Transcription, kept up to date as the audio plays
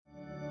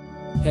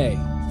Hey,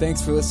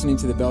 thanks for listening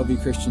to the Bellevue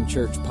Christian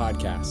Church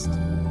podcast.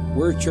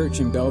 We're a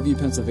church in Bellevue,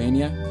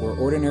 Pennsylvania, where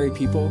ordinary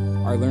people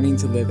are learning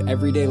to live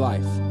everyday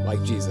life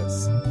like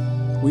Jesus.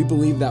 We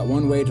believe that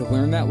one way to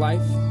learn that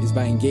life is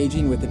by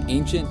engaging with an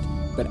ancient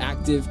but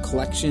active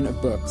collection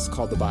of books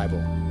called the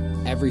Bible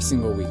every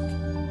single week.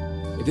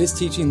 If this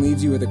teaching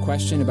leaves you with a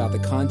question about the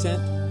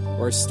content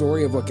or a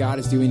story of what God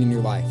is doing in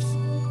your life,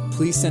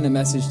 please send a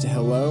message to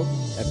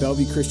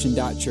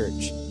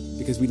hello@bellevuechristian.church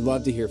because we'd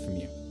love to hear from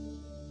you.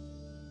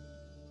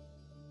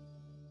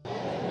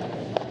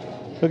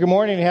 Well, good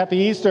morning and happy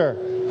Easter.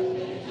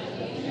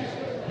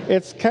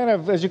 It's kind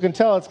of, as you can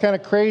tell, it's kind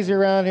of crazy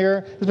around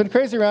here. It's been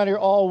crazy around here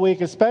all week,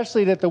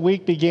 especially that the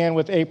week began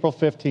with April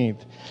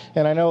 15th.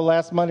 And I know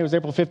last Monday was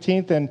April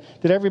 15th, and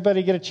did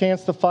everybody get a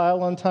chance to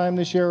file on time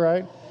this year,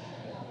 right?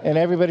 And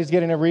everybody's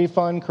getting a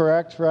refund,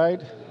 correct, right?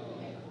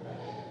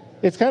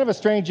 It's kind of a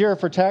strange year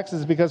for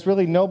taxes because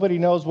really nobody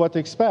knows what to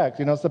expect.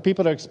 You know, it's the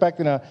people that are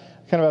expecting a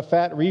kind of a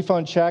fat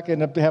refund check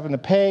and having to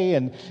pay.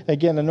 And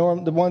again,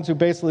 the ones who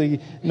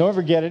basically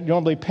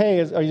normally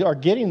pay are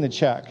getting the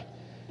check.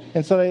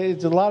 And so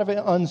it's a lot of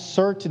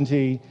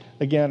uncertainty,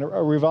 again,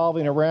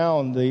 revolving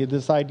around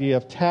this idea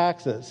of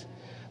taxes.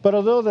 But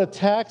although the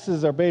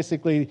taxes are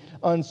basically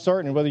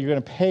uncertain, whether you're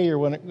going to pay or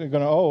when you're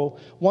going to owe,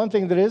 one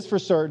thing that is for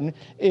certain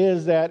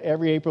is that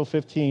every April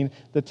 15,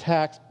 the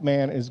tax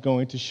man is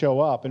going to show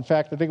up. In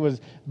fact, I think it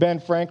was Ben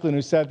Franklin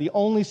who said, the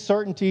only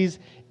certainties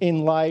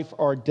in life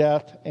are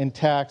death and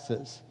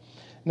taxes.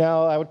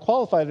 Now, I would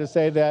qualify to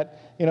say that,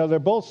 you know, they're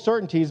both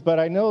certainties, but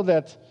I know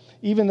that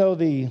even though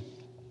the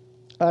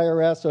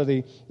IRS or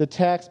the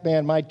tax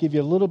man might give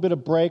you a little bit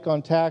of break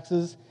on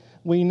taxes,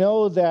 we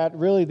know that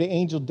really the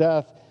angel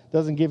death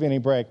doesn't give you any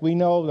break. We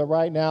know that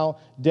right now,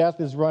 death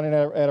is running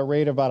at a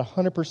rate of about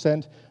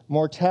 100%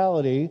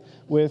 mortality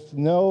with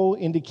no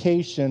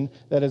indication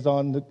that it is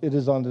on the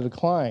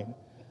decline.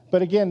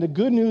 But again, the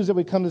good news that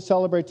we come to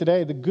celebrate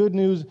today, the good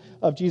news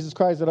of Jesus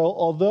Christ, that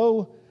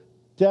although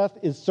death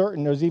is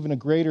certain, there's even a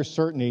greater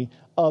certainty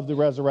of the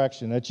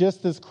resurrection. That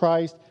just as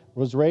Christ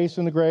was raised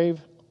from the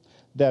grave,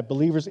 that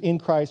believers in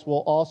Christ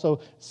will also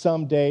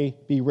someday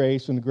be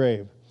raised from the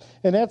grave.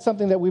 And that's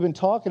something that we've been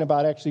talking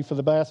about actually for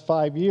the last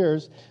 5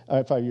 weeks,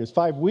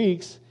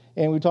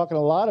 and we're talking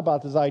a lot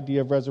about this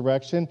idea of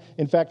resurrection.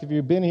 In fact, if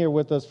you've been here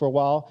with us for a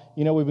while,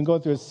 you know we've been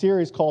going through a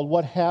series called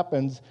What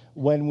Happens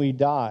When We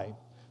Die?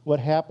 What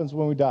happens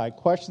when we die?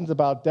 Questions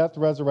about death,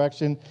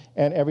 resurrection,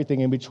 and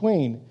everything in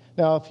between.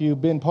 Now, if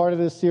you've been part of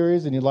this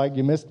series and you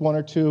missed one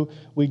or two,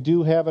 we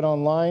do have it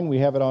online. We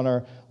have it on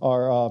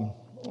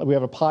we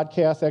have a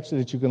podcast, actually,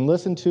 that you can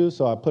listen to,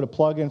 so I put a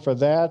plug in for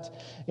that.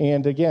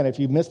 And again, if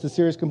you missed the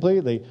series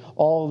completely,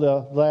 all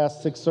the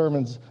last 6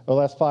 sermons, or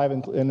last 5,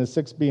 and the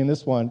 6th being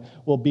this one,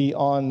 will be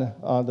on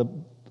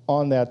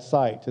that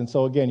site. And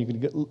so again,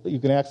 you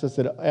can access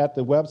it at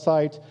the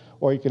website,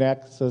 or you can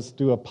access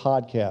through a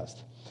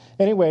podcast.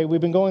 Anyway, we've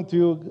been going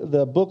through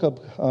the book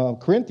of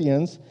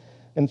Corinthians.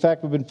 In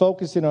fact, we've been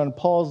focusing on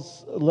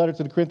Paul's letter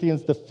to the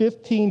Corinthians, the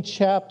 15th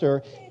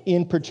chapter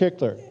in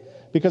particular.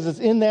 Because it's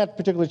in that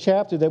particular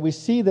chapter that we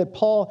see that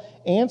Paul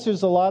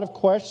answers a lot of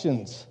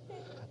questions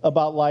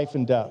about life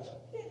and death.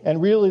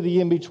 And really the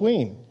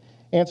in-between.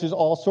 Answers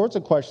all sorts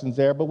of questions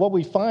there. But what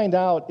we find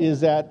out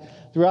is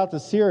that throughout the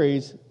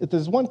series, if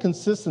there's one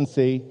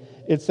consistency,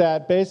 it's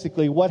that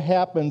basically what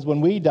happens when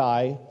we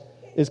die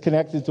is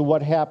connected to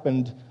what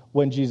happened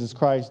when Jesus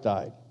Christ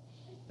died.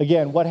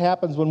 Again, what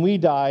happens when we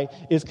die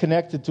is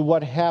connected to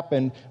what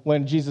happened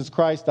when Jesus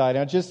Christ died.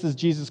 Now, just as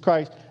Jesus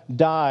Christ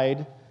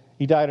died,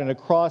 he died on a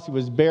cross, he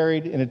was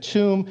buried in a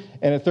tomb,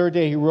 and the third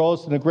day he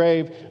rose from the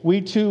grave. We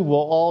too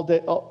will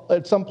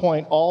at some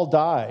point all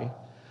die,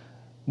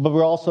 but we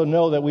also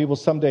know that we will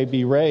someday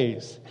be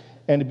raised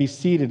and to be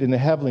seated in the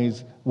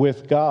heavenlies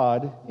with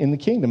God in the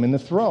kingdom, in the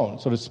throne,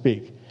 so to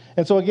speak.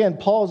 And so again,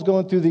 Paul is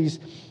going through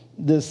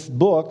this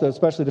book,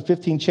 especially the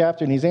 15th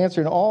chapter, and he's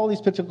answering all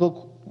these particular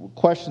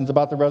questions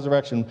about the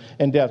resurrection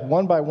and death,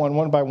 one by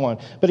one.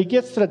 But he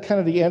gets to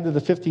the end of the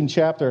 15th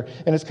chapter,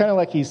 and it's kind of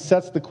like he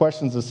sets the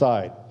questions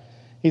aside.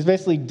 He's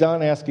basically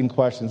done asking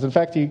questions. In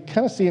fact, you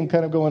kind of see him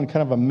kind of go in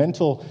kind of a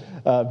mental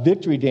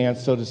victory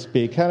dance, so to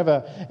speak, kind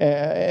of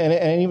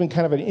and even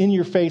kind of an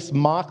in-your-face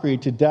mockery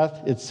to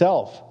death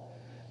itself.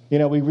 You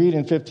know, we read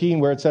in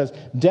 15 where it says,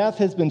 "Death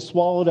has been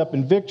swallowed up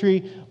in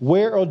victory.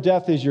 Where, O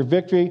death, is your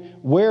victory?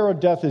 Where, O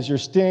death, is your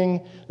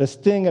sting? The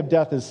sting of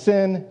death is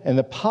sin, and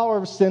the power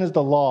of sin is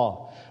the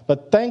law.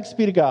 But thanks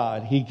be to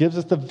God, he gives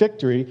us the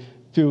victory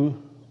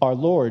through our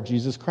Lord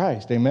Jesus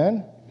Christ."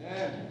 Amen?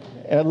 Amen.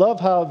 And I love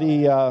how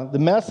the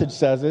Message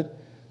says it,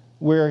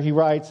 where he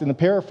writes in the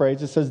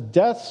paraphrase, it says,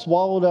 "Death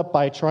swallowed up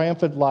by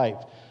triumphant life.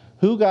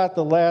 Who got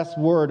the last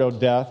word, O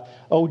death?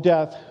 O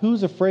death,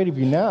 who's afraid of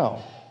you now?"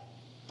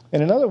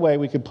 And another way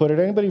we could put it,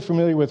 anybody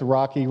familiar with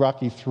Rocky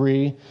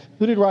 3?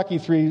 Who did Rocky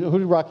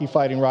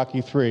fight in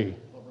Rocky 3?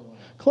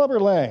 Clubber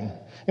Lang.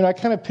 I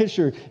kind of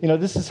picture,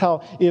 this is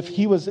how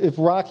if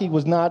Rocky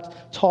was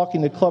not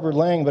talking to Clubber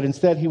Lang, but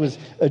instead he was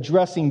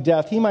addressing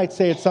death, he might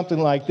say it's something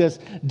like this: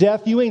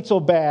 "Death, you ain't so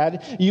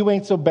bad, you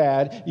ain't so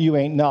bad, you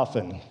ain't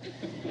nothing."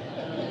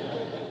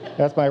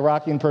 That's my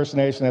Rocky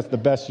impersonation. That's the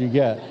best you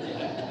get.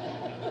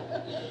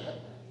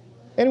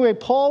 Anyway,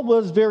 Paul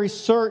was very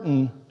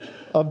certain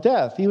of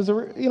death. He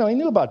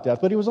knew about death,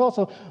 but he was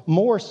also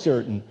more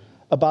certain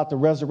about the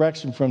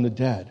resurrection from the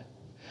dead.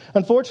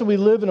 Unfortunately,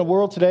 we live in a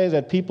world today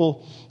that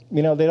people,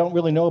 they don't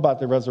really know about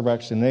the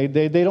resurrection.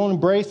 They don't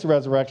embrace the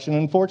resurrection.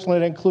 Unfortunately,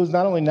 it includes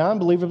not only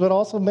non-believers, but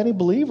also many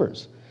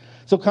believers.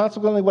 So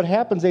consequently, what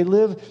happens, they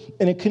live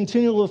in a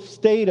continual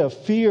state of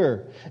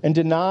fear and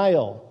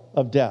denial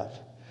of death.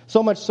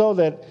 So much so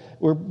that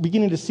we're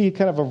beginning to see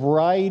kind of a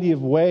variety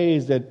of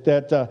ways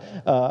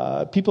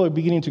that people are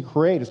beginning to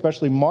create,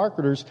 especially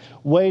marketers,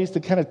 ways to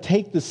kind of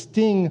take the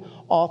sting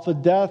off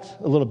of death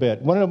a little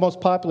bit. One of the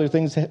most popular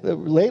things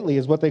lately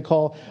is what they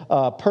call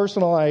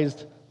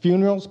personalized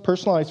funerals.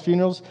 Personalized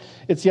funerals.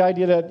 It's the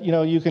idea that,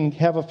 you can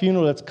have a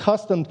funeral that's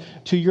custom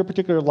to your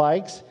particular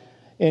likes,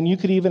 and you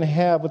could even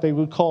have what they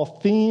would call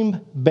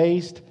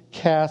theme-based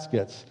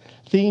caskets.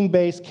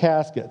 Theme-based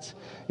caskets.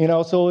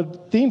 So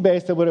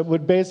theme-based, it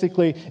would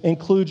basically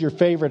include your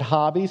favorite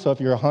hobby. So if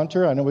you're a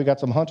hunter, I know we got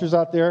some hunters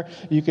out there,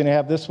 you can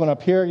have this one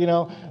up here,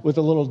 with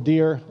a little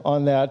deer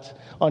on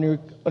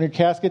your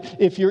casket.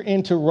 If you're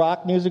into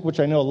rock music, which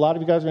I know a lot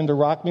of you guys are into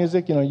rock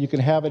music, you can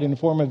have it in the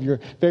form of your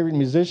favorite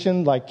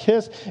musician, like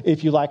Kiss.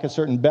 If you like a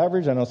certain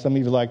beverage, I know some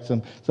of you like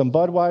some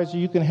Budweiser,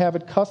 you can have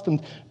it custom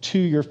to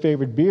your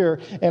favorite beer.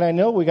 And I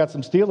know we got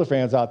some Steeler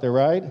fans out there,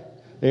 right?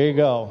 There you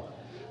go.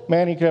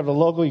 Man, you could have the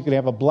logo, you could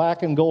have a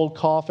black and gold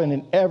coffin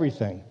and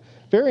everything.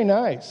 Very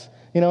nice.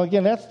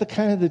 Again, that's the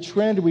kind of the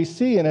trend we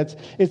see, and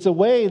it's a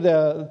way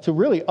to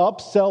really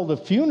upsell the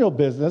funeral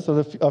business,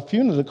 or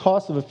the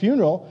cost of a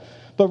funeral.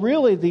 But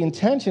really, the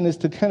intention is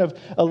to kind of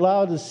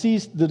allow the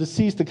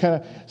deceased to kind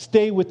of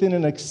stay within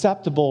an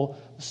acceptable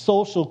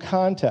social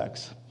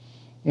context.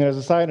 As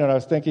a side note, I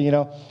was thinking,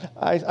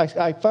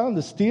 I found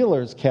the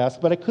Steelers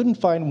casket, but I couldn't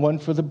find one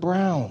for the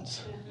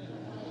Browns.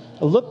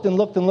 I looked and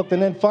looked and looked, and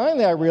then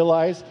finally I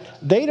realized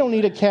they don't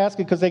need a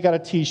casket because they got a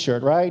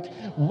T-shirt, right?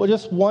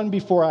 Just one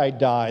before I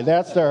die.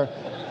 That's their...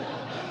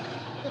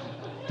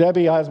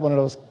 Debbie has one of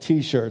those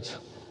T-shirts.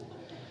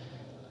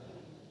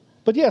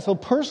 But yeah, so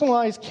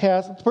personalized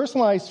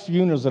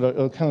funerals are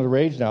kind of the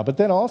rage now. But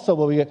then also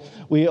what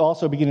we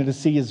also beginning to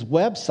see is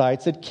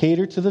websites that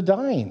cater to the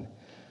dying.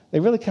 They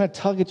really kind of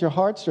tug at your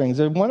heartstrings.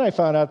 There's one I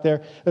found out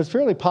there that's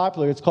fairly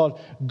popular. It's called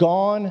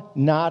Gone,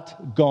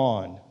 Not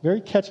Gone. Very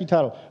catchy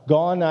title,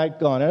 Gone, Not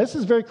Gone. And this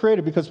is very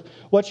creative because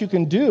what you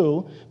can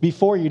do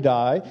before you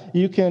die,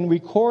 you can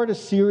record a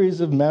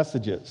series of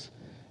messages,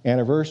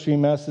 anniversary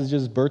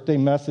messages, birthday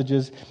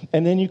messages,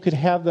 and then you could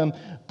have them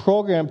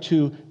programmed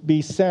to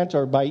be sent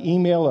or by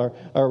email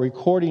or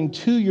recording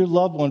to your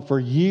loved one for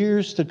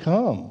years to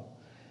come.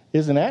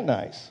 Isn't that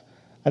nice?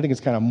 I think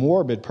it's kind of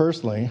morbid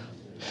personally.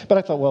 But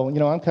I thought, well,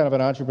 I'm kind of an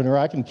entrepreneur.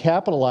 I can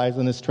capitalize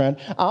on this trend.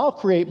 I'll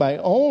create my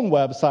own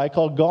website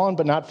called Gone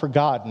But Not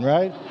Forgotten,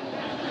 right?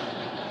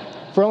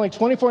 For only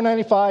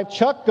 $24.95,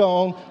 Chuck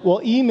Gone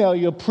will email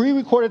you a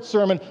pre-recorded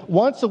sermon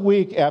once a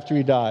week after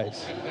he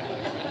dies.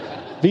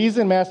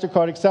 Visa and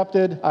MasterCard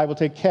accepted. I will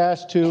take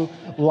cash too.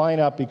 Line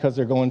up because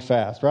they're going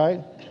fast,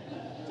 right?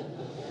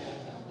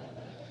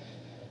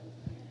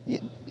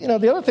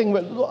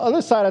 The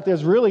other side out there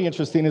is really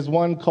interesting is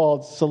one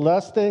called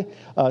Celeste.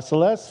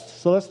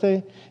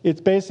 Celeste.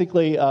 It's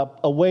basically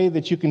a way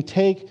that you can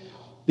take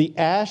the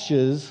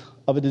ashes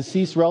of a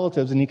deceased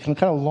relatives and you can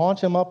kind of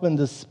launch them up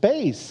into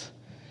space.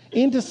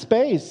 You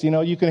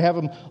can have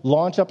them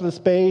launch up into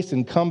space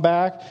and come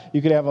back.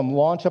 You could have them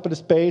launch up into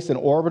space and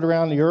orbit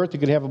around the Earth. You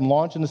could have them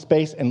launch into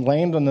space and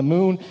land on the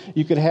moon.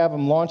 You could have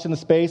them launch into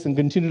space and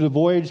continue to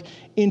voyage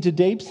into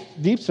deep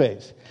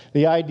space.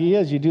 The idea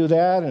is you do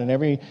that, and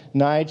every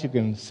night you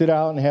can sit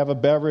out and have a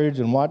beverage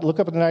and look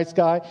up at the night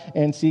sky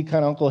and see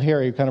kind of Uncle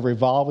Harry kind of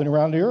revolving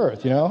around the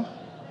Earth,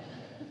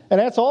 And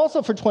that's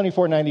also for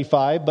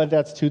 $24.95, but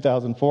that's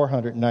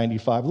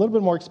 $2,495, a little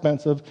bit more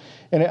expensive.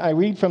 And I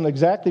read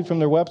exactly from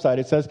their website.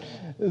 It says,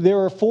 there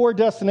are 4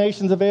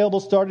 destinations available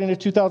starting at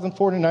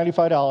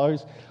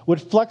 $2,495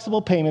 with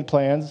flexible payment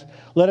plans.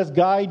 Let us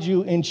guide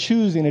you in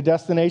choosing a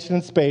destination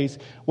in space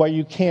where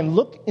you can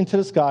look into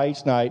the sky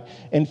each night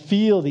and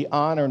feel the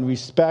honor and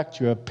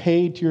respect you have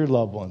paid to your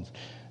loved ones.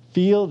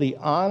 Feel the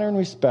honor and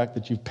respect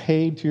that you've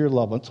paid to your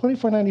loved ones.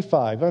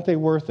 $24.95, aren't they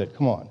worth it?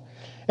 Come on.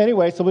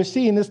 Anyway, so we're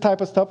seeing this type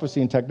of stuff. We're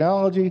seeing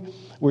technology.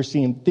 We're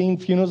seeing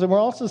themed funerals. And we're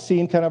also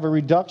seeing kind of a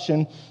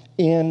reduction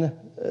in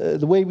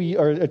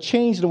a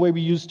change in the way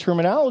we use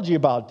terminology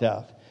about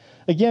death.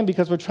 Again,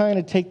 because we're trying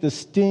to take the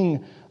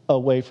sting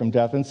away from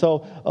death. And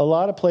so a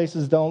lot of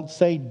places don't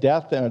say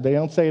death. They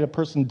don't say the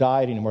person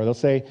died anymore. They'll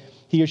say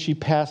he or she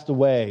passed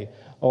away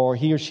or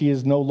he or she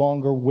is no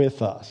longer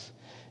with us.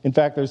 In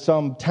fact, there's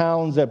some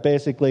towns that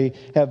basically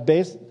have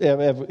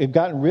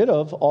gotten rid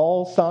of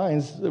all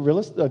signs,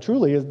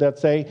 truly, that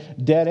say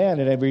dead end,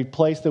 and have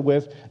replaced it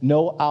with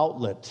no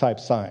outlet type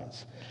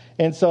signs.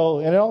 And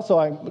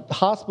also,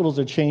 hospitals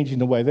are changing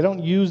the way. They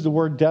don't use the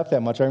word death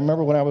that much. I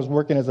remember when I was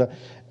working as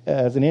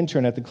an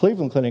intern at the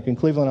Cleveland Clinic in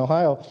Cleveland,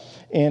 Ohio,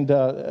 and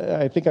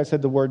I think I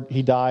said the word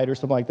he died or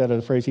something like that, or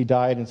the phrase he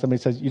died, and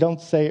somebody says, you don't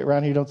say it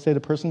around here, you don't say the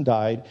person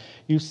died,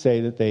 you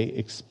say that they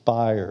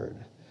expired.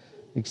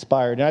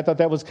 And I thought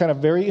that was kind of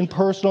very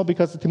impersonal,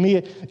 because to me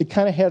it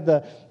kind of had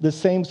the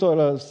same sort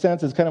of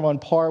sense. It's kind of on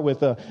par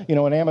with an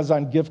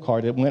Amazon gift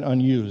card that went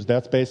unused.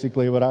 That's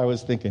basically what I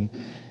was thinking.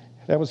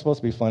 That was supposed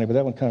to be funny, but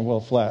that went kind of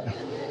well flat.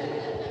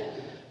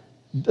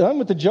 Done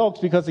with the jokes,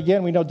 because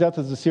again, we know death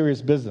is a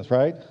serious business,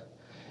 right?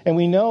 And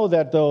we know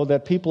that, though,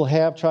 that people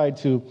have tried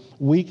to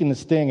weaken the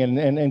sting,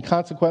 and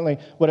consequently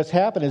what has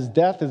happened is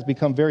death has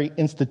become very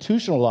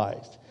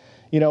institutionalized.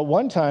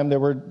 One time there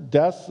were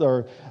deaths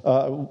or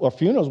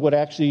funerals would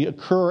actually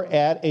occur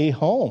at a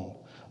home.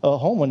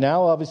 And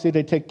now, obviously,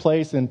 they take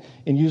place in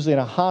usually in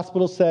a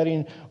hospital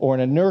setting or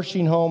in a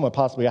nursing home or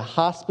possibly a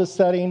hospice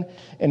setting.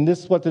 And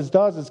what this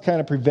does is kind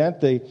of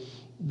prevent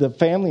the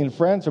family and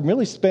friends from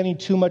really spending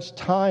too much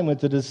time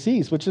with the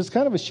deceased, which is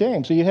kind of a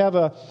shame. So you have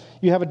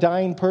a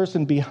dying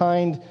person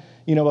behind,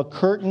 a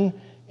curtain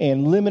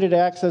and limited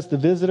access to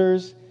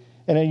visitors.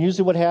 And then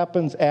usually what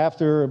happens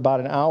after about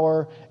an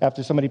hour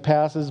after somebody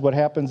passes, what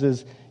happens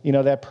is,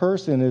 that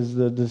person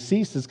the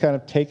deceased is kind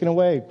of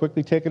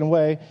quickly taken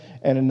away,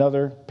 and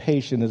another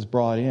patient is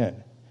brought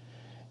in.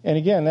 And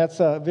again, that's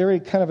a very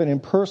kind of an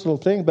impersonal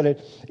thing, but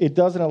it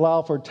doesn't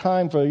allow for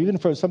time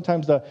for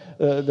sometimes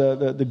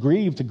the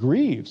grieved to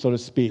grieve, so to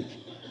speak.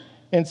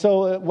 And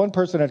so one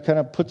person that kind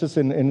of puts this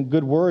in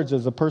good words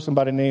is a person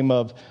by the name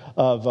of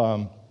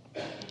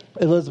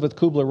Elizabeth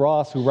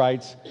Kubler-Ross, who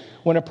writes,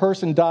 when a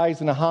person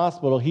dies in a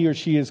hospital, he or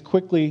she is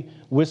quickly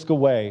whisked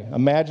away. A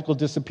magical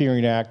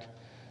disappearing act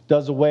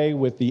does away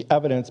with the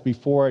evidence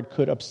before it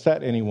could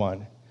upset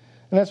anyone.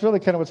 And that's really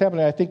kind of what's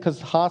happening. I think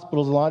because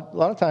hospitals, a lot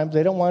of times,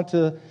 they don't want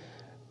to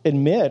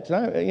admit,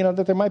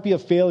 that there might be a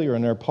failure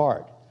on their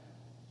part.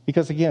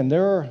 Because, again,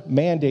 their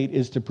mandate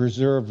is to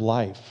preserve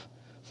life.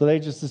 So they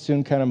just as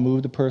soon kind of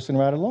move the person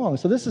right along.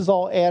 So this is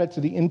all added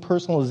to the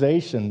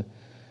impersonalization,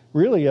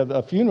 really, of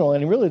a funeral,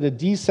 and really the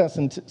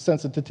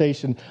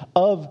desensitization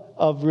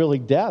of really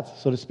death,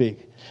 so to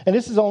speak. And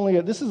this is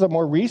a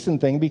more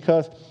recent thing,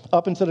 because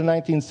up until the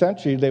 19th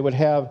century, they would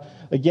have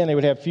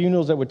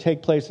funerals that would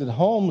take place at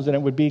homes, and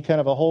it would be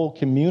kind of a whole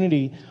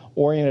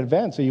community-oriented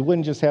event. So you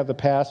wouldn't just have the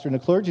pastor and the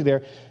clergy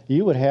there.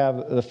 You would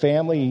have the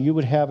family, and you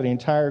would have an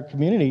entire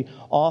community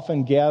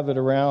often gathered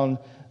around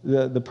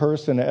the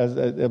person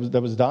that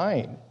was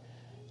dying.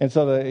 And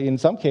so in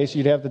some cases,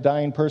 you'd have the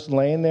dying person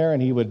laying there,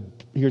 and he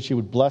or she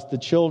would bless the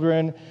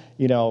children,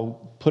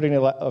 putting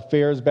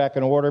affairs back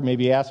in order,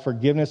 maybe ask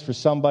forgiveness for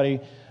somebody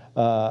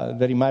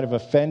that he might have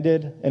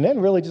offended, and then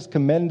really just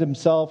commend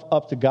himself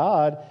up to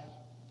God,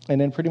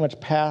 and then pretty much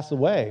pass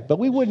away. But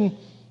we don't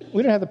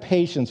have the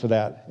patience for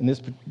that in this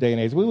day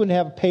and age. We wouldn't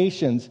have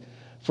patience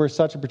for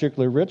such a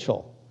particular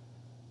ritual.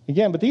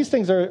 Again, but these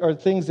things are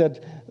things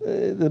that,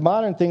 the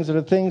modern things are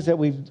the things that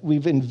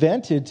we've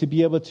invented to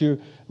be able to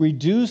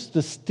reduce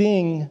the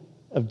sting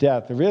of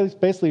death, to really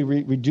basically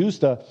reduce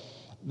the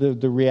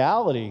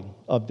reality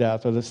of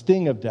death or the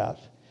sting of death.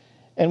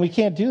 And we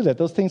can't do that.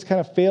 Those things kind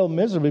of fail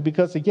miserably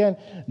because, again,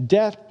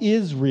 death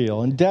is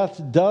real and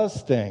death does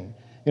sting.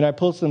 I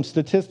pulled some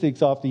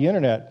statistics off the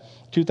internet.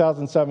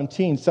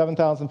 2017,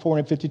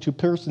 7,452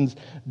 persons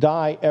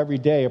die every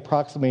day,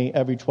 approximately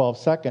every 12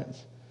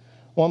 seconds.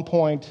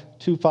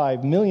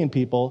 1.25 million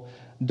people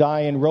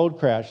die in road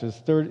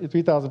crashes,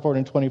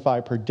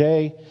 3,425 per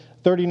day,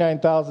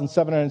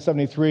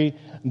 39,773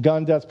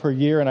 gun deaths per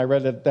year, and I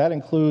read that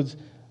includes,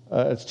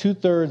 it's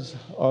 2/3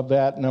 of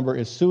that number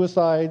is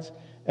suicides,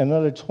 and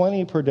another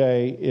 20 per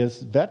day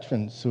is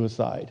veteran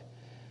suicide.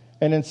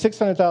 And then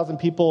 600,000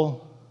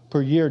 people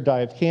per year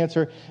die of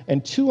cancer,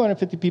 and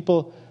 250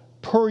 people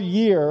per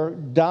year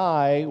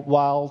die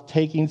while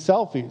taking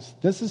selfies.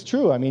 This is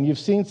true. I mean, you've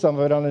seen some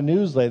of it on the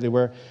news lately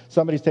where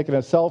somebody's taking a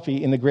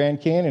selfie in the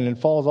Grand Canyon and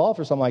falls off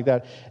or something like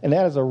that, and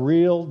that is a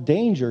real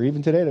danger,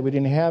 even today, that we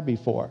didn't have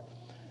before.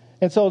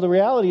 And so the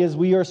reality is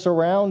we are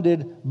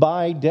surrounded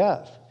by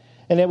death,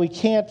 and that we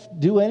can't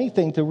do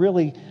anything to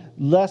really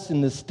lessen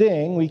the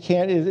sting. We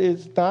can't.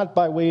 It's not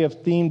by way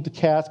of themed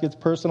caskets,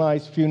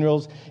 personalized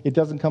funerals. It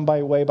doesn't come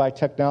by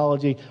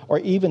technology or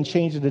even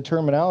change the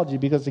terminology,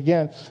 because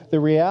again, the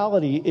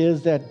reality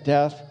is that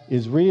death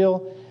is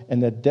real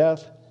and that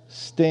death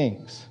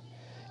stings.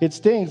 It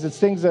stings. It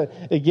stings.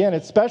 Again,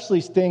 it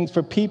especially stings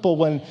for people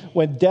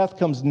when death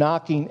comes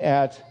knocking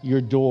at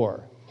your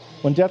door.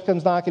 When death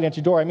comes knocking at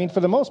your door, I mean,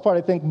 for the most part,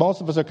 I think most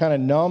of us are kind of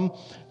numb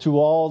to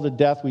all the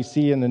death we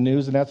see in the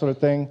news and that sort of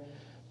thing.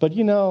 But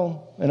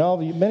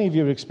and many of you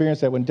have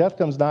experienced that when death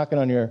comes knocking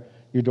on your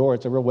door,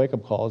 it's a real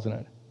wake-up call, isn't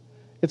it?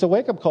 It's a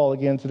wake-up call,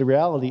 again, to the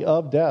reality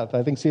of death.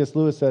 I think C.S.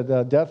 Lewis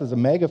said death is a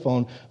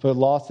megaphone for a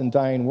lost and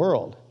dying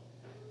world.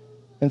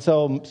 And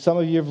so some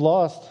of you have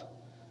lost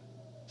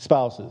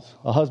spouses,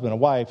 a husband, a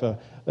wife,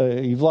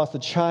 you've lost a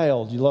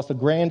child, you've lost a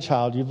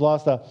grandchild, you've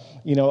lost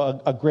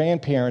a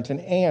grandparent,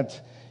 an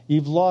aunt,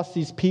 You've lost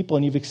these people,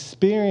 and you've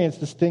experienced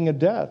the sting of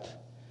death.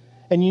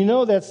 And you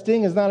know that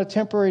sting is not a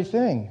temporary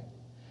thing,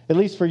 at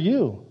least for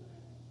you.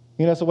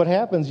 So what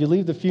happens? You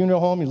leave the funeral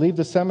home, you leave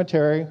the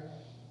cemetery.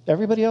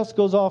 Everybody else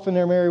goes off in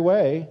their merry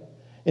way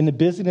in the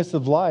busyness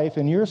of life,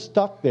 and you're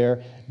stuck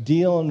there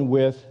dealing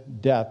with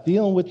death,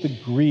 dealing with the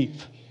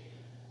grief.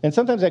 And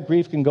sometimes that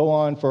grief can go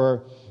on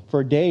for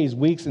days,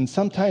 weeks, and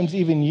sometimes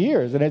even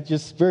years. And it's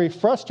just very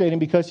frustrating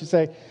because you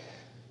say,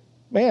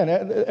 man,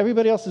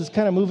 everybody else is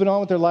kind of moving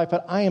on with their life,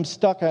 but I am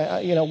stuck.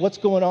 What's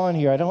going on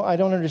here? I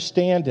don't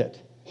understand it.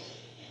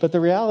 But the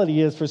reality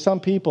is, for some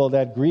people,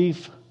 that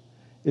grief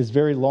is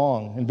very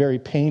long and very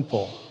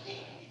painful.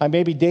 I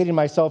may be dating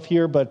myself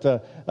here, but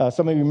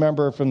some of you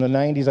remember from the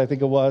 90s, I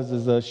think it was,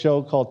 is a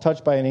show called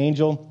Touched by an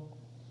Angel.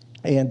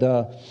 And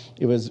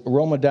it was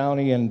Roma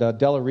Downey and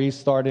Della Reese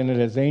starred in it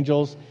as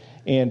angels.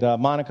 And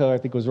Monica, I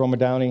think, was Roma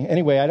Downey.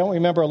 Anyway, I don't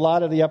remember a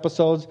lot of the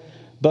episodes,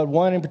 but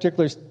one in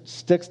particular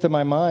sticks to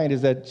my mind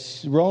is that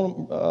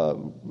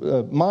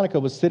Monica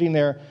was sitting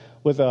there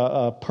with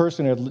a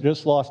person who had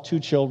just lost 2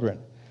 children.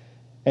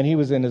 And he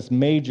was in this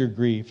major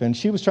grief. And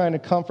she was trying to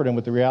comfort him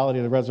with the reality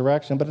of the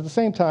resurrection, but at the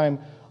same time,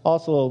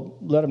 also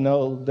let him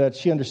know that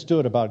she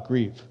understood about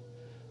grief.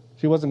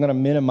 She wasn't going to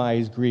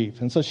minimize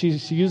grief. And so she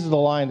uses the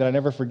line that I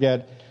never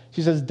forget.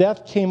 She says,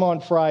 "Death came on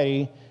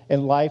Friday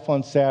and life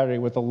on Saturday,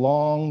 with a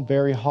long,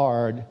 very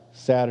hard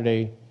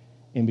Saturday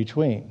in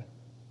between."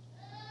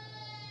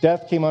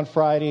 Death came on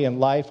Friday and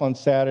life on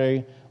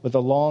Saturday, with a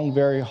long,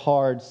 very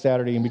hard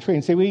Saturday in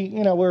between. See,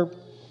 we're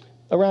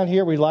around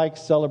here, we like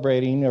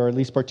celebrating, or at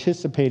least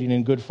participating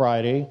in Good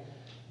Friday.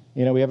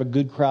 We have a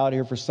good crowd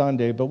here for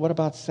Sunday, but what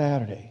about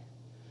Saturday?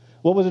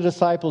 What were the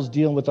disciples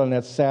dealing with on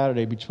that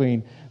Saturday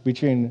between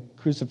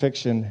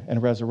crucifixion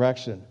and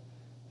resurrection?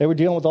 They were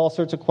dealing with all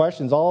sorts of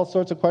questions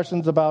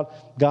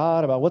about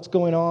God, about what's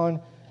going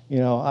on.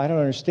 I don't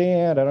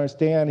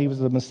understand. He was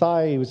the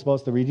Messiah. He was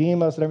supposed to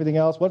redeem us and everything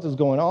else. What is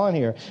going on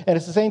here? And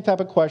it's the same type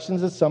of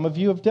questions that some of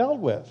you have dealt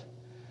with.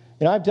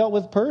 I've dealt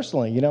with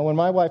personally. When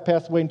my wife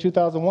passed away in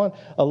 2001,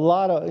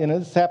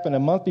 this happened a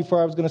month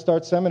before I was going to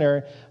start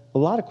seminary, a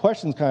lot of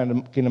questions kind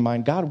of came to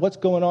mind. God, what's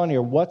going on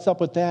here? What's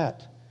up with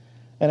that?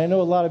 And I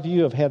know a lot of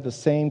you have had the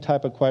same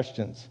type of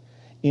questions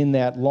in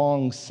that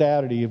long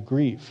Saturday of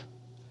grief.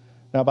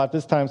 Now, about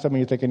this time, some of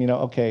you are thinking,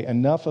 okay,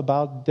 enough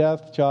about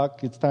death,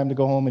 Chuck. It's time to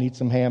go home and eat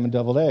some ham and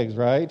deviled eggs,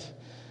 right?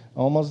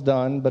 Almost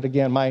done. But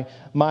again, my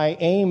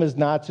aim is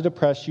not to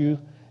depress you.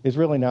 It's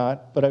really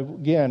not. But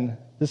again,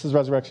 this is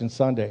Resurrection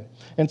Sunday.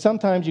 And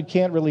sometimes you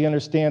can't really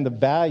understand the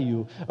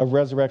value of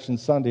Resurrection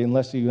Sunday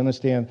unless you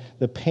understand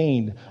the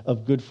pain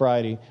of Good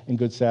Friday and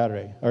Good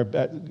Saturday, or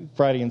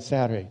Friday and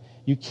Saturday.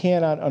 You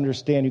cannot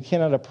understand, you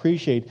cannot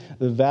appreciate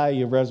the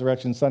value of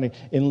Resurrection Sunday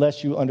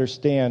unless you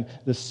understand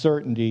the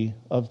certainty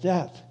of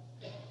death.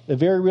 A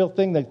very real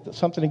thing,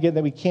 something again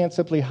that we can't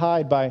simply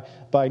hide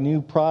by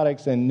new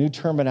products and new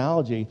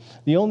terminology.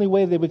 The only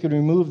way that we can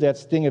remove that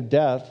sting of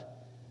death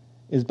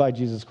is by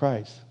Jesus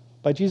Christ.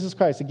 By Jesus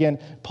Christ. Again,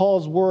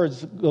 Paul's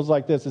words goes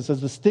like this. It says,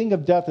 "The sting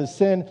of death is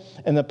sin,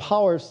 and the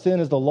power of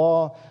sin is the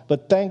law.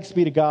 But thanks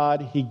be to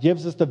God, He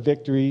gives us the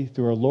victory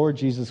through our Lord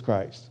Jesus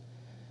Christ."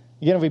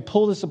 Again, if we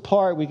pull this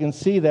apart, we can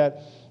see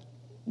that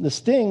the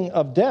sting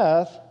of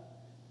death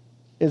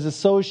is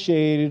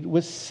associated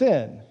with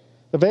sin.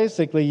 So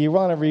basically, you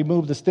want to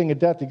remove the sting of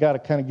death, you got to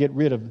kind of get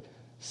rid of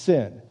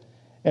sin.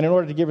 And in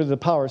order to get rid of the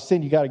power of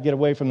sin, you got to get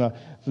away from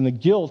the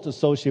guilt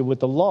associated with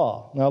the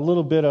law. Now, a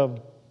little bit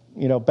of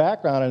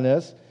background on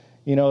this.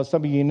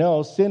 Some of you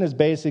know, sin is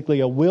basically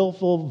a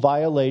willful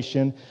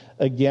violation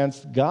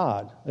against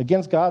God,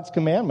 against God's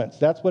commandments.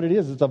 That's what it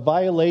is. It's a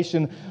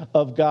violation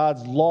of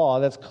God's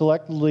law. That's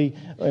collectively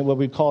what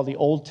we call the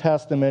Old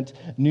Testament,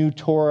 New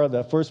Torah,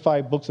 the first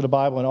 5 books of the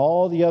Bible, and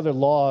all the other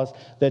laws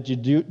that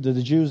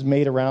the Jews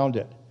made around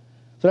it.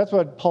 So that's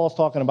what Paul's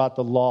talking about,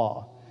 the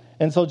law.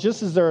 And so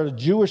just as there are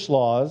Jewish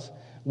laws,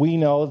 we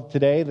know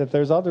today that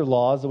there's other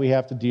laws that we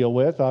have to deal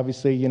with.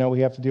 Obviously, we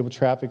have to deal with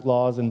traffic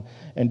laws and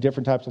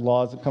different types of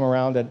laws that come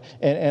around.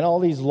 And all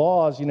these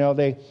laws,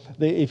 they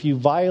if you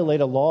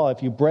violate a law,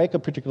 if you break a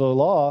particular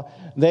law,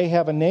 they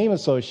have a name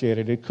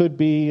associated. It could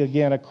be,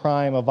 again, a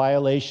crime, a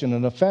violation,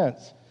 an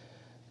offense.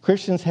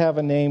 Christians have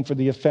a name for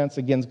the offense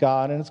against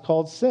God, and it's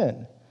called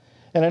sin.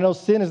 And I know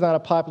sin is not a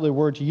popular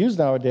word to use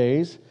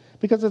nowadays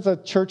because it's a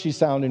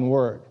churchy-sounding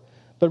word.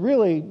 But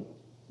really,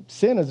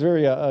 sin is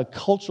very a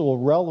culturally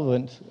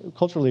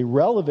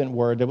relevant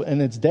word in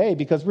its day,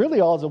 because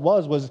really all it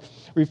was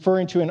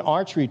referring to an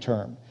archery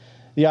term.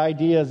 The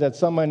idea is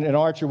that an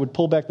archer would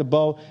pull back the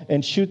bow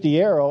and shoot the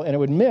arrow, and it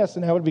would miss,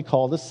 and that would be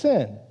called a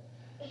sin.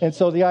 And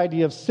so the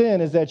idea of sin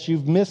is that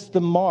you've missed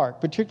the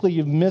mark, particularly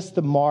you've missed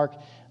the mark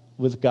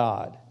with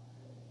God.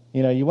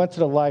 You went to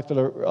the right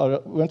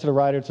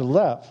or to the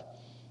left.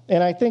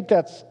 And I think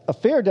that's a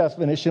fair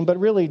definition, but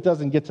really it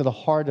doesn't get to the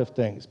heart of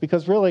things.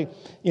 Because really,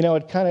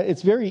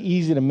 it's very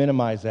easy to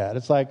minimize that.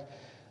 It's like,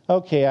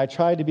 okay, I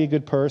tried to be a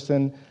good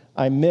person,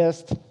 I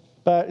missed,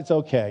 but it's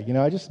okay.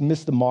 I just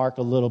missed the mark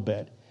a little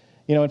bit.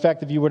 In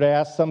fact, if you were to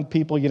ask some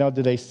people, did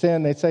they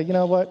sin? They'd say, you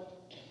know what?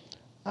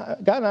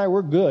 God and I,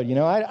 we're good.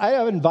 I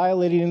haven't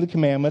violated any of the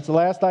commandments. The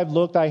last I've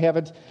looked, I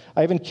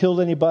haven't killed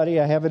anybody.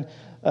 I haven't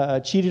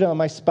cheated on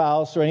my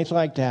spouse or anything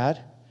like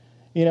that.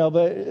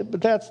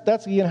 But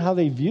that's again how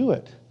they view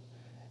it.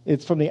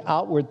 It's from the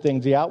outward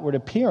things, the outward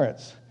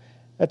appearance.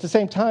 At the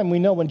same time, we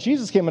know when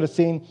Jesus came on the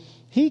scene,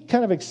 he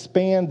kind of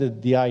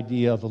expanded the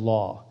idea of the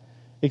law.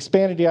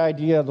 Expanded the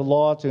idea of the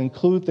law to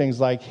include things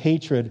like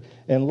hatred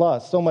and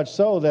lust. So much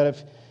so that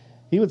if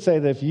he would say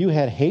that if you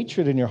had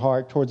hatred in your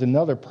heart towards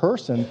another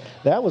person,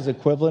 that was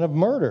equivalent of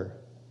murder.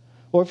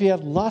 Or if you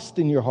had lust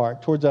in your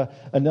heart towards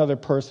another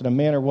person, a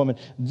man or woman,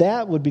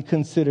 that would be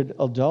considered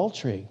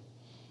adultery.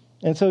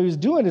 And so he was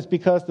doing this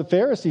because the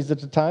Pharisees at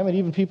the time, and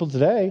even people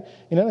today,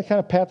 they kind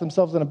of pat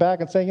themselves on the back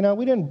and say,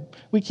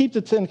 we keep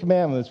the Ten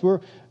Commandments.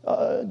 God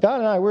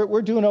and I,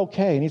 we're doing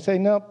okay. And he's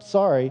saying, nope,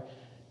 sorry.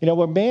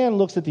 Where man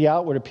looks at the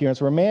outward appearance,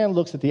 where man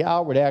looks at the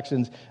outward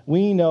actions,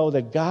 we know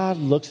that God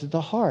looks at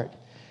the heart.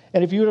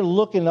 And if you were to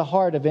look in the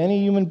heart of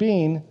any human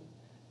being,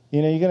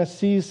 you're going to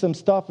see some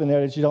stuff in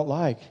there that you don't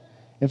like.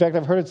 In fact,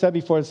 I've heard it said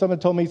before, someone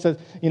told me, he says,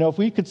 if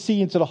we could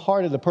see into the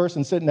heart of the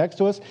person sitting next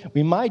to us,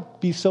 we might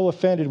be so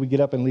offended we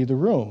get up and leave the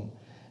room.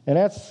 And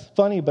that's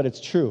funny, but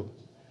it's true.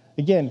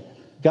 Again,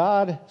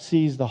 God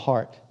sees the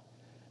heart.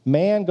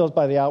 Man goes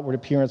by the outward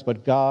appearance,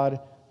 but God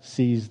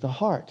sees the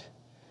heart.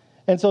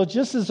 And so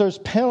just as there's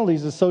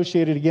penalties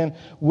associated, again,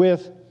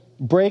 with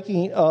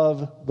breaking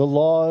of the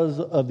laws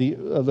of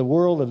the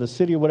world, of the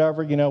city, or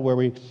whatever, where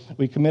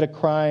we commit a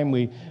crime,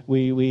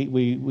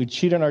 we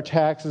cheat on our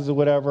taxes or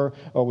whatever,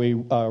 or we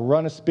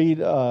run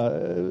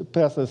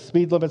past a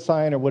speed limit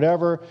sign or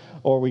whatever,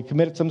 or we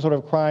committed some sort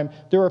of crime.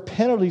 There are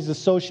penalties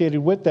associated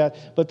with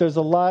that, but there's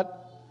a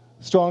lot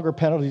stronger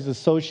penalties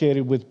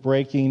associated with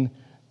breaking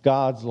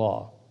God's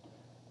law.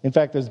 In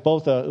fact, there's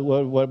both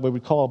what we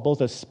call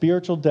both a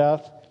spiritual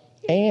death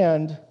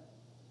and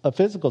a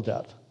physical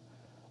death.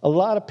 A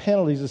lot of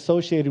penalties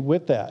associated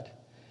with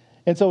that.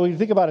 And so when you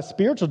think about a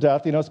spiritual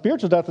death,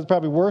 spiritual death is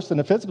probably worse than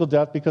a physical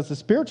death because the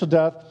spiritual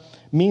death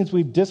means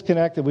we've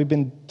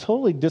been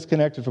totally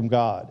disconnected from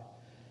God.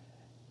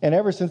 And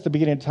ever since the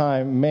beginning of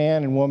time,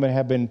 man and woman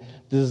have been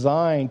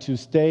designed to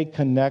stay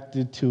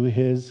connected to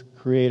his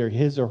creator,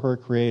 his or her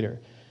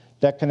creator.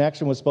 That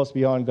connection was supposed to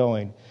be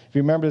ongoing. If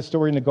you remember the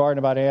story in the garden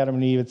about Adam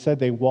and Eve, it said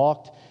they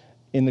walked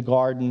in the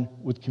garden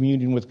with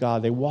communion with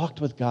God. They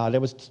walked with God.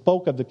 It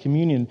spoke of the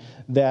communion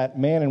that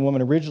man and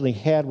woman originally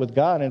had with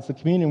God, and it's the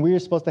communion we are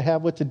supposed to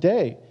have with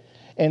today.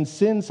 And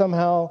sin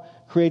somehow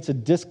creates a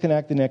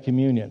disconnect in that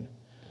communion.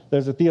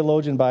 There's a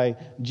theologian by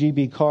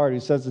G.B. Card who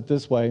says it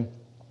this way.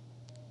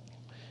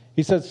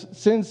 He says,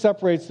 sin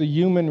separates the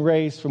human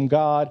race from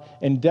God,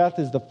 and death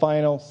is the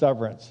final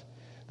severance.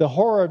 The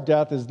horror of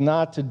death is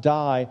not to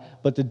die,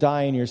 but to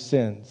die in your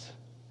sins.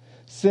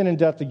 Sin and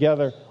death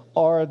together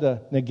are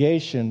the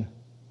negation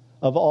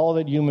of all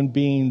that human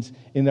beings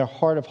in their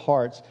heart of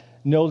hearts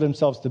know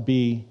themselves to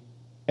be.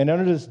 And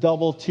under this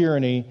double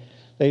tyranny,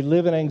 they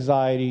live in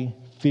anxiety,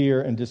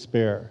 fear, and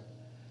despair.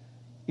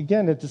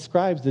 Again, it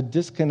describes the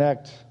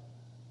disconnect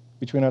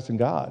between us and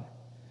God.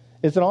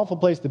 It's an awful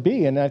place to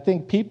be, and I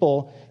think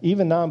people,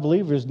 even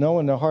non-believers, know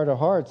in their heart of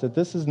hearts that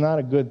this is not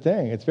a good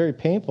thing. It's very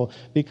painful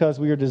because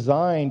we are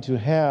designed to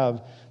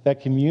have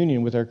that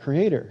communion with our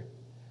Creator.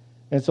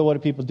 And so what do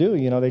people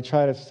do? They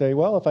try to say,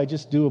 well, if I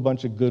just do a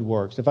bunch of good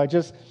works, if I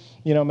just,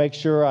 make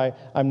sure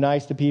I'm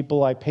nice to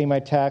people, I pay my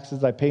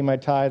taxes, I pay my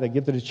tithe, I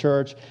give to the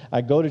church,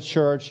 I go to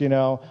church,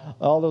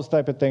 all those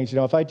type of things.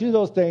 If I do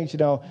those things,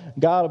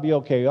 God will be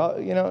okay.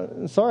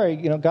 Sorry,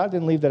 God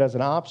didn't leave that as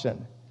an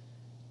option.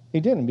 He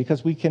didn't,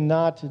 because we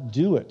cannot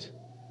do it.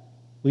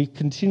 We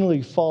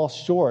continually fall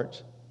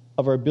short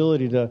of our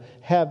ability to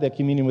have that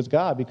communion with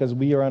God because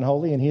we are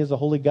unholy and He is a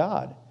holy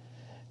God.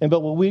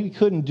 But what we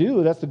couldn't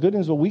do, that's the good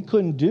news, what we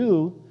couldn't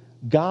do,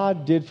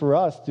 God did for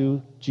us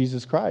through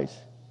Jesus Christ.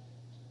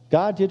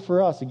 God did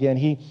for us. Again,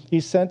 He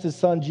sent His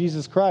Son,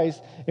 Jesus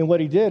Christ, and what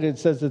He did, it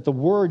says that the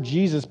Word,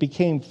 Jesus,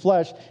 became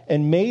flesh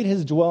and made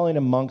His dwelling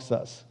amongst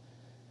us.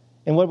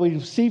 And what we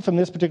see from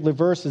this particular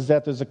verse is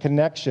that there's a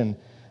connection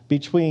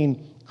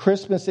between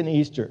Christmas and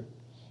Easter.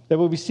 That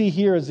what we see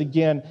here is,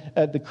 again,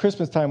 at the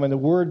Christmas time when the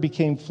Word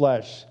became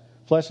flesh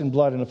and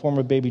blood in the form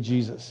of baby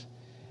Jesus.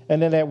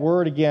 And then that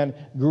Word, again,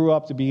 grew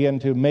up to begin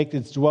to make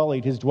His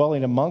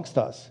dwelling amongst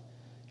us.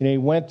 He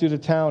went through the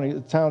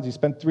towns. He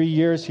spent 3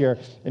 years here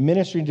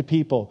ministering to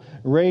people,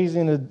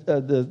 raising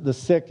the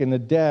sick and the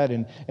dead,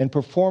 and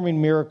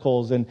performing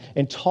miracles,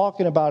 and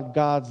talking about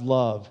God's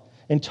love,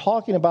 and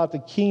talking about the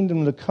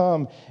kingdom to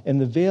come and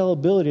the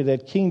availability of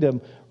that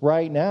kingdom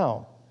right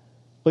now.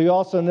 But you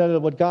also know that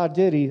what God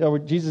did, or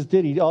what Jesus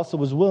did, He also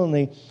was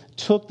willingly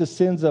took the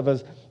sins of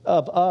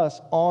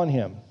us on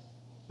Him.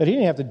 But He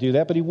didn't have to do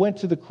that, but He went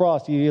to the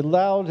cross. He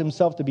allowed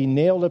Himself to be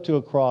nailed up to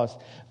a cross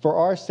for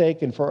our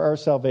sake and for our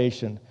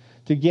salvation.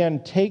 To,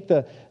 again, take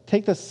the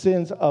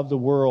sins of the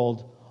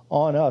world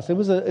on us. It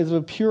was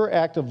a pure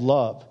act of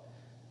love.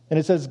 And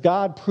it says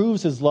God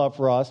proves His love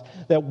for us,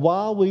 that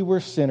while we were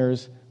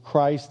sinners,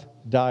 Christ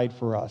died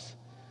for us.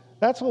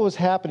 That's what was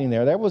happening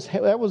there. That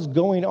was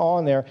going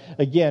on there.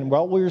 Again,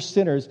 while we were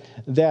sinners,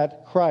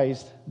 that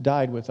Christ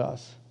died with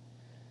us.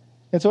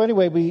 And so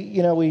anyway,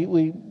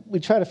 we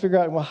try to figure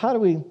out, well, how do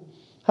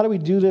we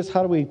do this?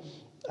 How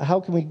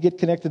can we get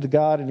connected to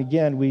God? And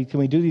again, can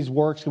we do these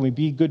works? Can we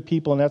be good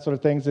people and that sort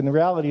of things? And the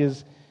reality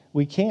is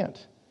we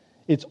can't.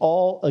 It's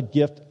all a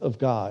gift of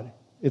God.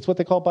 It's what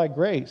they call by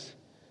grace.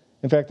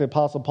 In fact, the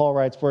Apostle Paul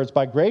writes, "For it's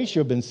by grace you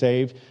have been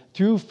saved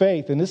through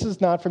faith, and this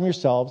is not from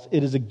yourselves.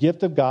 It is a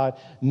gift of God,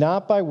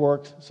 not by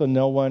works, so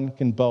no one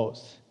can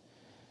boast."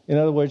 In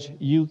other words,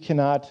 you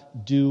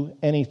cannot do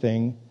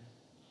anything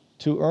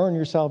to earn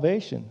your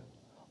salvation.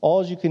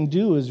 All you can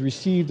do is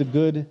receive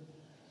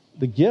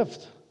the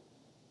gift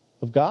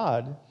of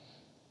God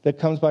that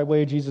comes by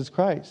way of Jesus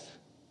Christ.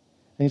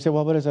 And you say,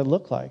 well, what does that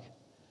look like?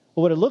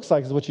 Well, what it looks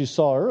like is what you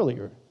saw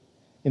earlier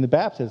in the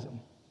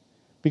baptism.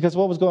 Because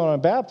what was going on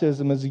in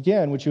baptism is,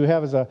 again, what you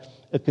have is a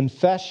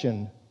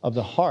confession of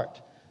the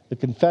heart, the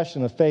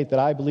confession of faith that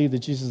I believe that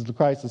Jesus is the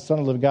Christ, the Son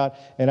of the living God,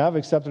 and I've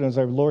accepted him as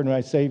our Lord and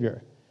my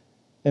Savior.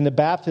 And the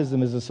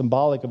baptism is a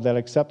symbolic of that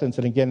acceptance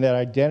and, again, that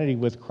identity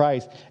with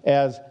Christ.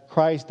 As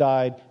Christ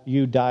died,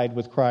 you died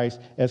with Christ.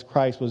 As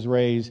Christ was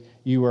raised,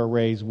 you are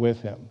raised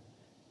with him.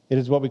 It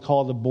is what we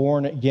call the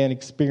born-again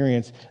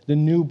experience, the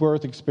new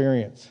birth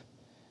experience.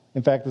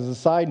 In fact, as a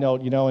side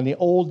note, in the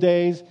old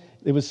days,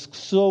 it was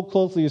so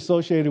closely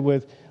associated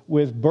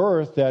with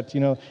birth that,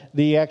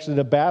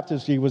 the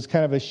baptistry was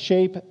kind of a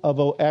shape of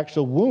an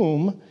actual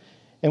womb.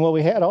 And what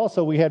we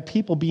had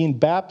people being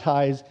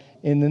baptized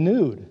in the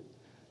nude.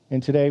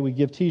 And today we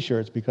give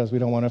T-shirts because we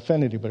don't want to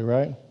offend anybody,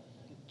 right?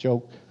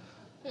 Joke.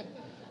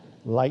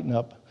 Lighten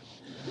up.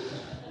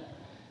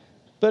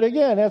 But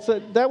again,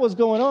 that was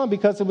going on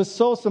because it was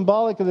so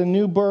symbolic of the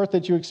new birth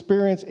that you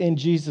experience in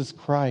Jesus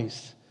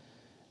Christ.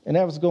 And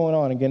that was going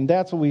on. Again,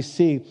 that's what we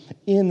see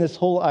in this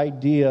whole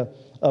idea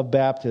of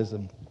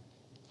baptism.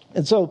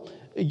 And so,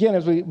 again,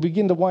 as we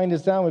begin to wind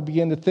this down, we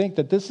begin to think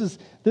that this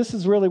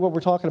is really what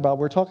we're talking about.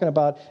 We're talking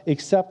about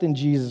accepting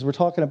Jesus. We're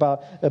talking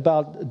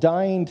about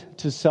dying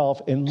to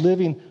self and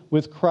living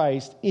with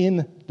Christ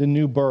in the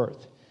new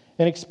birth.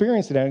 And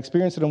experience it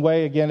in a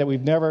way, again, that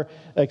we've never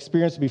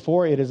experienced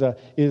before. It is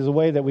a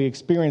way that we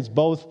experience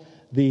both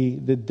the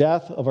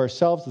death of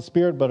ourselves, the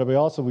spirit, but we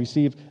also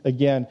receive,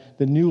 again,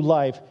 the new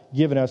life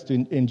given us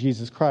in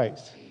Jesus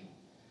Christ.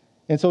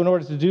 And so in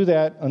order to do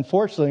that,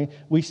 unfortunately,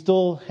 we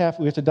have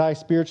to die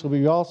spiritually,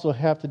 but we also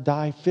have to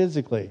die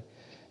physically.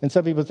 And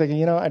some people are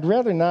thinking, I'd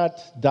rather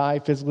not die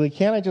physically.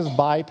 Can't I just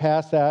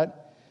bypass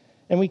that?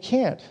 And we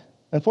can't.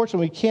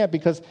 Unfortunately, we can't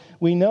because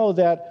we know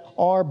that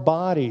our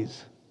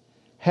bodies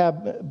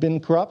have been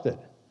corrupted.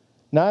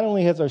 Not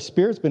only has our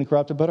spirits been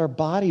corrupted, but our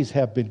bodies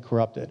have been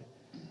corrupted.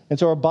 And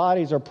so our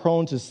bodies are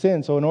prone to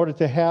sin. So in order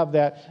to have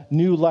that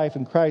new life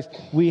in Christ,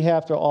 we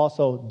have to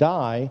also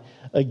die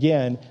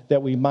again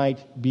that we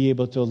might be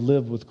able to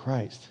live with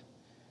Christ.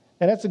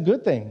 And that's a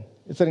good thing.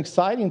 It's an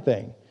exciting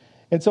thing.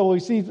 And so we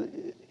see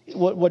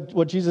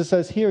what Jesus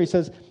says here. He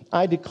says,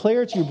 "I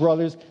declare to you,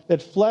 brothers,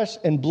 that flesh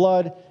and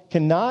blood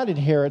cannot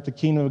inherit the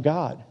kingdom of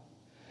God,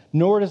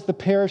 nor does the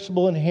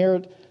perishable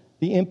inherit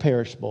the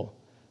imperishable."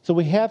 So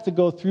we have to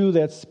go through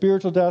that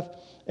spiritual death,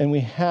 and we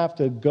have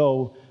to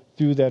go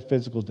through that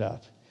physical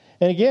death.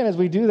 And again, as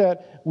we do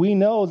that, we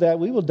know that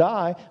we will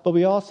die, but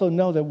we also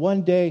know that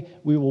one day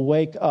we will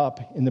wake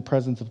up in the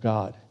presence of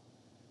God.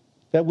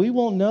 That we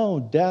won't know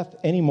death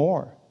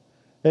anymore.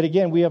 That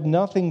again, we have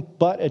nothing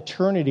but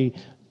eternity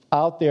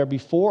out there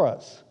before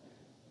us.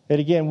 That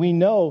again, we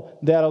know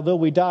that although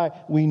we die,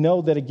 we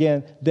know that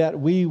again, that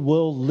we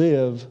will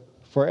live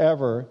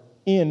forever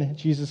in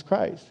Jesus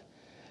Christ.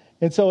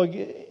 And so,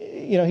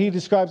 he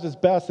describes this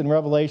best in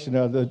Revelation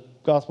of the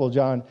Gospel of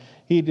John.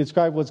 He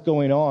described what's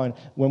going on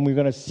when we're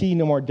going to see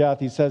no more death.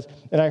 He says,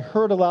 "And I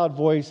heard a loud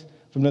voice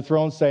from the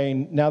throne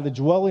saying, 'Now the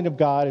dwelling of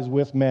God is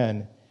with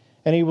men,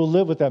 and he will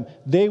live with them.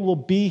 They will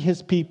be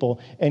his people,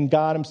 and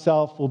God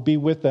himself will be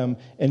with them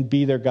and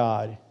be their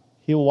God.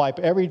 He will wipe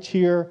every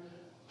tear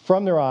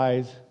from their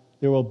eyes.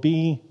 There will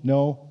be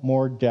no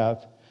more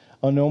death,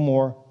 or no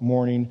more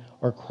mourning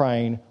or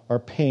crying or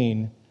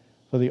pain,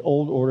 for the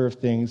old order of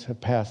things have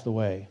passed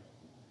away.'"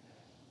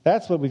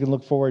 That's what we can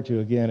look forward to,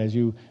 again, as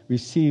you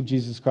receive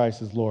Jesus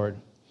Christ as Lord.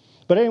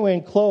 But anyway,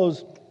 in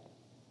close,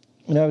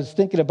 I was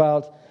thinking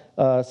about,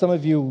 some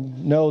of you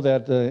know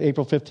that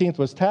April 15th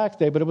was tax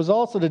day, but it was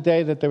also the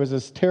day that there was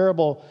this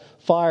terrible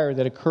fire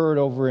that occurred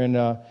over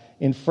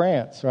in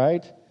France,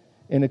 right?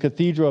 In the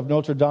Cathedral of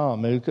Notre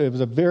Dame. It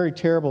was a very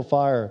terrible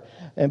fire.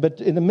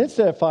 But in the midst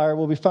of that fire,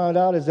 what we found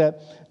out is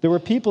that there were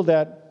people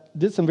that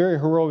did some very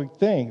heroic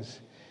things.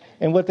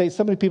 And what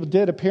some of the people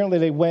did, apparently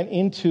they went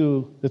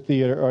into the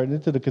theater or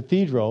into the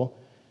cathedral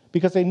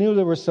because they knew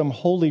there were some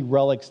holy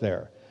relics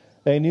there.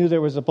 They knew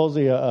there was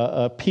supposedly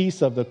a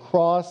piece of the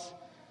cross.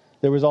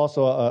 There was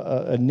also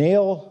a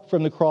nail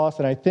from the cross,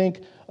 and I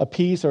think a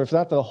piece, or if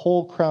not the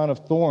whole crown of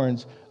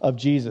thorns of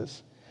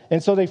Jesus.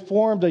 And so they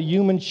formed a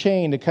human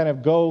chain to kind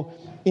of go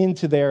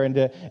into there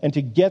and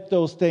to get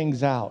those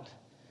things out.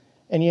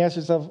 And you ask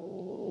yourself,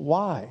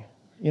 why?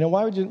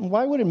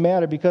 Why would it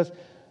matter? Because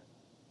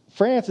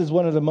France is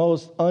one of the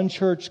most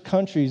unchurched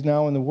countries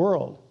now in the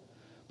world.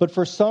 But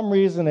for some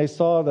reason, they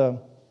saw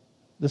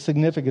the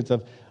significance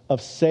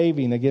of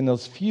saving, again,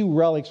 those few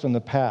relics from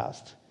the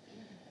past.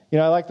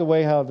 I like the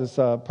way how this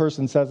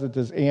person says it,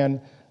 this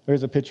Anne,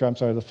 there's a picture,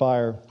 the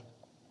fire,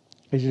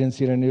 because you didn't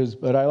see it in the news,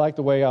 but I like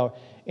the way how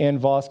Anne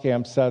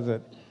Voskamp says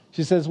it.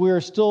 She says, we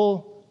are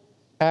still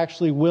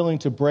actually willing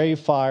to brave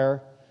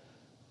fire,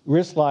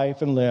 risk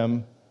life and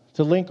limb,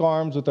 to link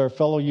arms with our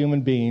fellow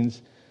human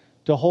beings,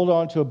 to hold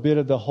on to a bit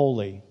of the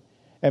holy,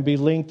 and be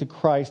linked to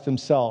Christ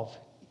himself.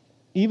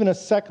 Even a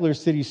secular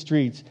city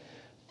streets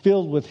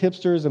filled with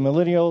hipsters and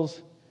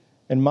millennials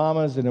and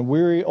mamas and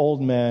weary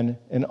old men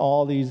and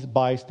all these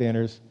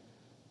bystanders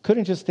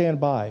couldn't just stand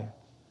by.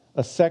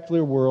 A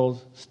secular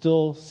world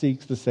still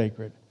seeks the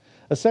sacred.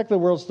 A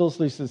secular world still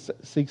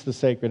seeks the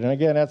sacred. And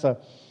again,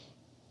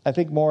 I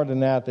think more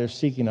than that, they're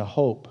seeking a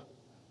hope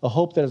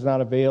that is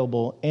not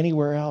available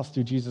anywhere else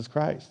through Jesus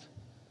Christ.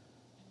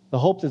 The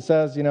hope that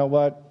says, you know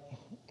what,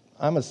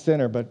 I'm a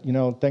sinner, but,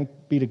 thank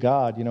be to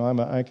God,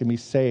 I can be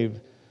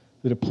saved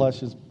through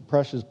the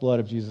precious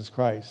blood of Jesus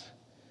Christ.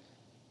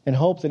 And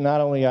hope that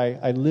not only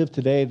I live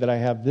today, that I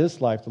have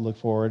this life to look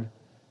forward,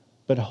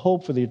 but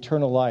hope for the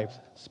eternal life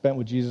spent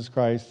with Jesus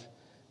Christ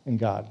and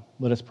God.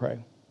 Let us pray.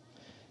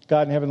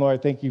 God in heaven, Lord,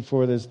 I thank you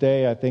for this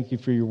day. I thank you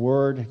for your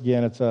word.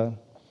 Again, it's a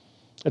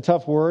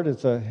tough word.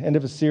 It's the end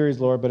of a series,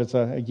 Lord, but it's,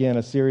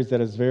 a series that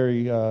is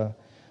very,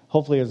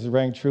 hopefully has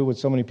rang true with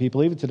so many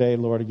people. Even today,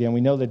 Lord, again, we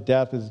know that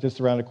death is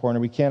just around the corner.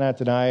 We cannot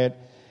deny it.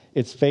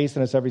 It's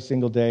facing us every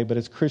single day, but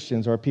as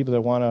Christians or people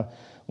that want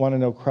to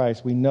know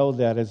Christ, we know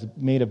that is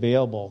made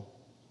available,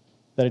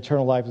 that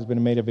eternal life has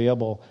been made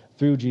available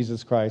through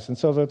Jesus Christ. And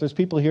so if there's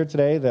people here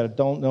today that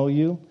don't know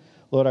you,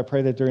 Lord, I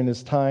pray that during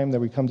this time that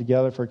we come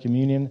together for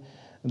communion,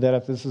 that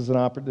if this is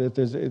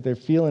if they're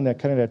feeling that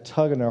kind of that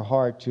tug in their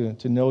heart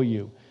to know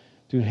you,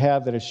 to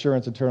have that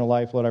assurance of eternal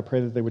life, Lord, I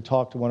pray that they would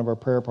talk to one of our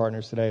prayer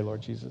partners today,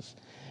 Lord Jesus.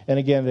 And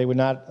again, they would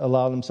not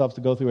allow themselves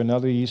to go through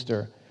another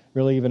Easter,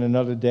 really even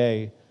another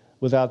day,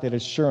 without that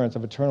assurance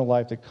of eternal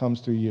life that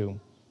comes through you.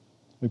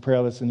 We pray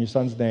all this in your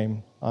Son's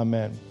name.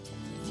 Amen.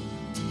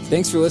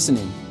 Thanks for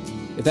listening.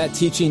 If that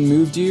teaching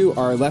moved you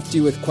or left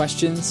you with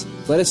questions,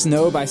 let us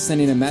know by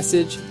sending a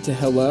message to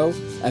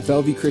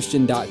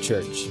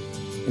hello@bellevuechristian.church.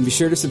 And be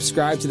sure to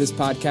subscribe to this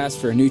podcast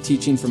for a new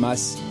teaching from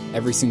us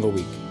every single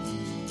week.